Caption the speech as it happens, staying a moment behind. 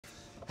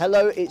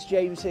Hello, it's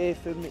James here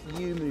from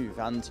UMove,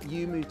 and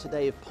UMove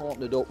today have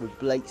partnered up with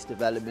Blake's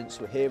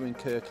Developments. We're here in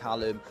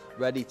Kirkhallam,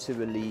 ready to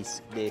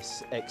release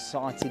this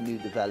exciting new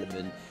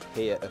development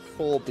here of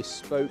 4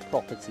 bespoke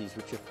properties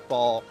which are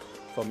far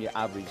from your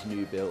average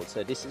new build.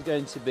 So this is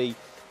going to be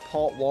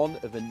part 1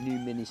 of a new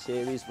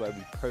mini-series where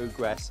we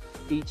progress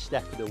each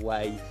step of the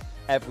way,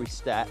 every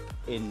step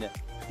in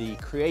the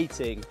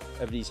creating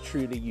of these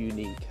truly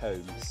unique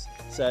homes.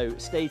 So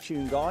stay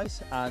tuned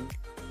guys, and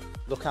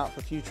look out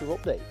for future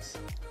updates.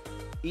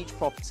 Each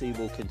property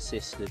will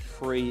consist of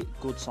 3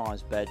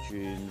 good-sized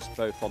bedrooms,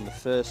 both on the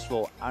first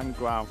floor and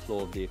ground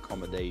floor of the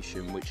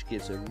accommodation, which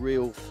gives a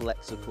real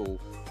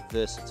flexible,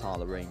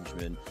 versatile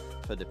arrangement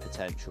for the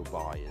potential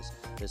buyers.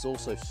 There's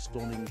also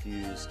stunning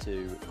views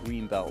to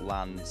greenbelt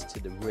lands to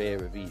the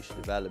rear of each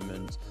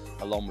development,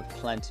 along with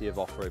plenty of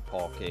off-road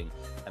parking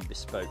and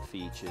bespoke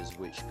features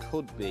which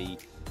could be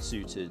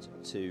suited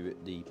to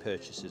the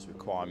purchaser's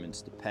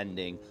requirements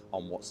depending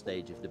on what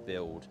stage of the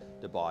build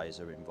the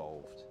buyers are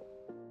involved.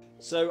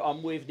 So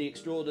I'm with the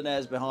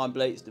extraordinaires behind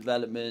Blake's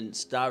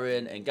Developments,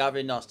 Darren and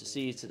Gavin. Nice to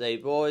see you today,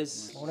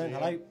 boys. Morning,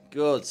 hello.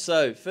 Good.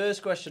 So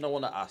first question I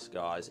want to ask,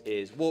 guys,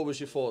 is what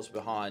was your thoughts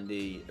behind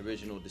the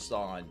original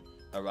design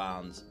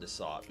around the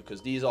site?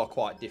 Because these are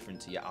quite different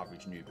to your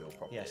average new build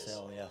properties. Yes,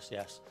 they are,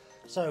 yes.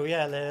 So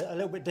yeah, they're a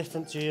little bit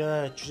different to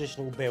your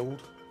traditional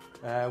build.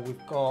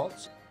 We've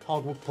got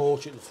hardwood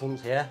porch at the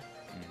front here.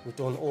 We've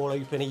done all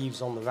open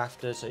eaves on the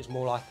rafters, so it's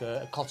more like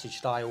a cottage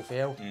style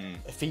feel.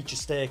 A feature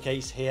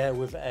staircase here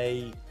with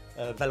a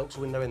Velux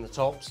window in the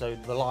top, so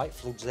the light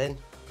floods in.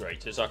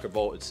 Great, it's like a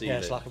vaulted ceiling. Yeah,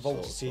 it's like a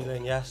vaulted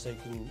ceiling, yeah, so you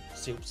can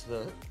see up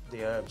to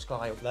the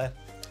sky up there.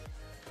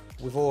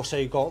 We've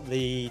also got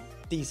the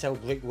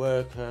detailed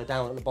brickwork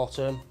down at the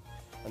bottom,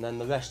 and then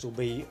the rest will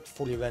be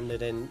fully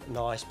rendered in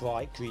nice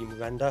bright green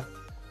render.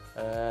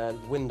 The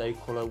window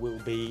colour will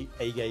be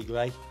agate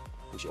grey,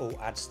 which all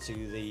adds to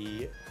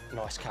the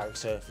nice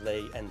character for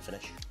the end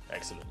finish.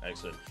 Excellent,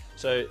 excellent.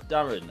 So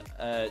Darren,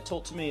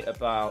 talk to me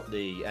about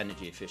the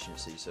energy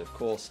efficiency. So of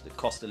course the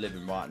cost of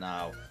living right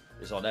now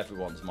is on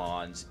everyone's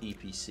minds.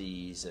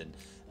 EPCs and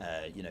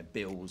you know,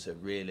 bills are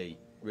really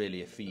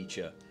a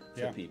feature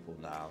for people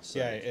now. So.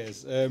 Yeah, it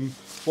is.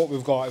 What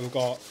we've got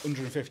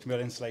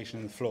 150mm insulation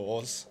in the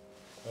floors,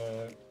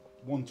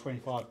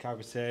 125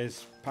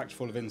 cavities packed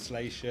full of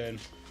insulation.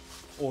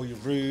 All your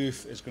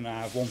roof is going to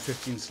have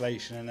 150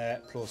 insulation in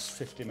it, plus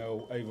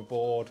 50mm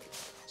overboard.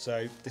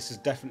 So this is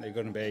definitely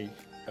going to be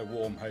a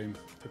warm home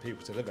for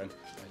people to live in.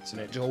 And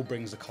it all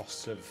brings the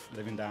costs of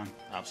living down.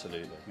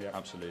 Absolutely,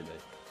 absolutely.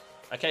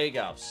 Okay,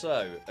 Gav,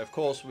 so of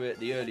course we're at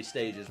the early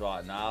stages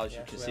right now. As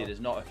you can see, there's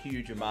not a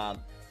huge amount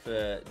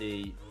for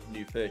the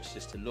new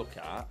purchasers to look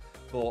at,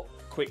 but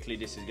quickly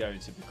this is going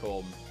to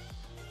become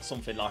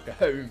something like a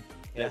home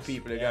that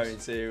people are going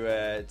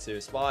to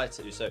aspire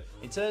to. So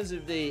in terms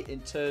of the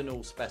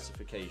internal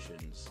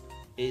specifications,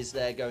 is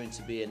there going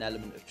to be an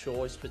element of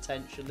choice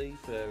potentially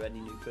for any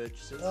new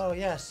purchasers? Oh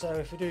yes, so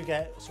if we do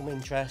get some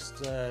interest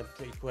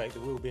pretty quick,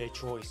 there will be a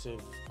choice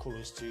of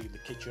colours to the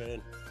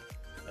kitchen.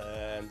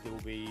 There will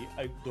be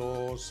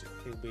outdoors,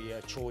 there will be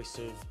a choice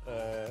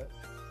of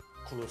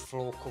colour of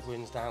floor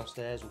coverings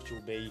downstairs, which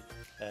will be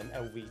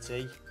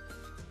LVT,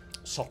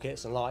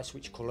 sockets and light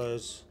switch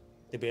colours.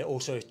 There'll be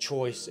also a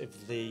choice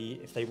if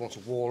they want a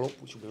wall up,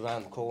 which will be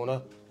around the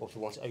corner, or if they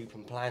want an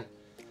open plan.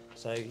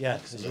 So yeah,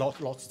 there's a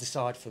lot to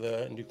decide for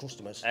the new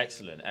customers.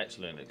 Excellent,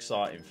 excellent,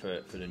 exciting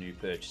for the new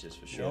purchasers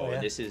for sure.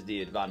 And this is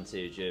the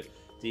advantage of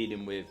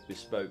dealing with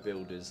bespoke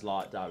builders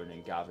like Darren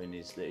and Gavin,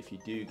 is that if you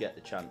do get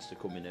the chance to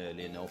come in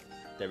early enough,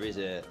 there is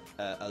a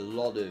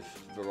lot of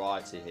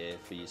variety here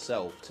for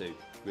yourself to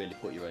really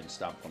put your own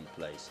stamp on the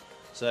place.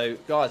 So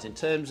guys, in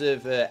terms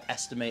of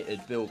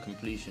estimated build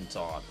completion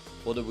time,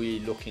 what are we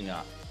looking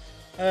at?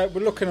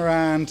 We're looking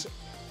around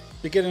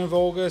beginning of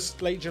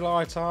August, late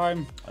July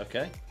time.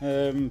 Okay.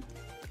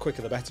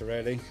 Quicker the better,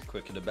 really.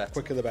 Quicker the better.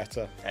 Quicker the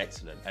better.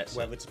 Excellent,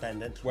 excellent. Weather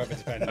dependent. Weather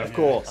dependent. Of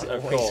course,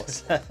 of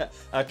course.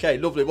 Okay,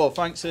 lovely. Well,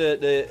 thanks for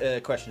the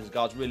questions,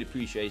 guys. Really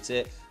appreciate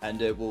it, and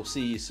we'll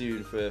see you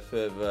soon for a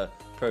further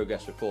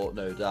progress report,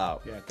 no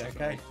doubt. Yeah,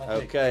 definitely.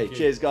 Okay.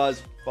 Cheers,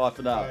 guys. Bye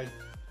for now. Bye.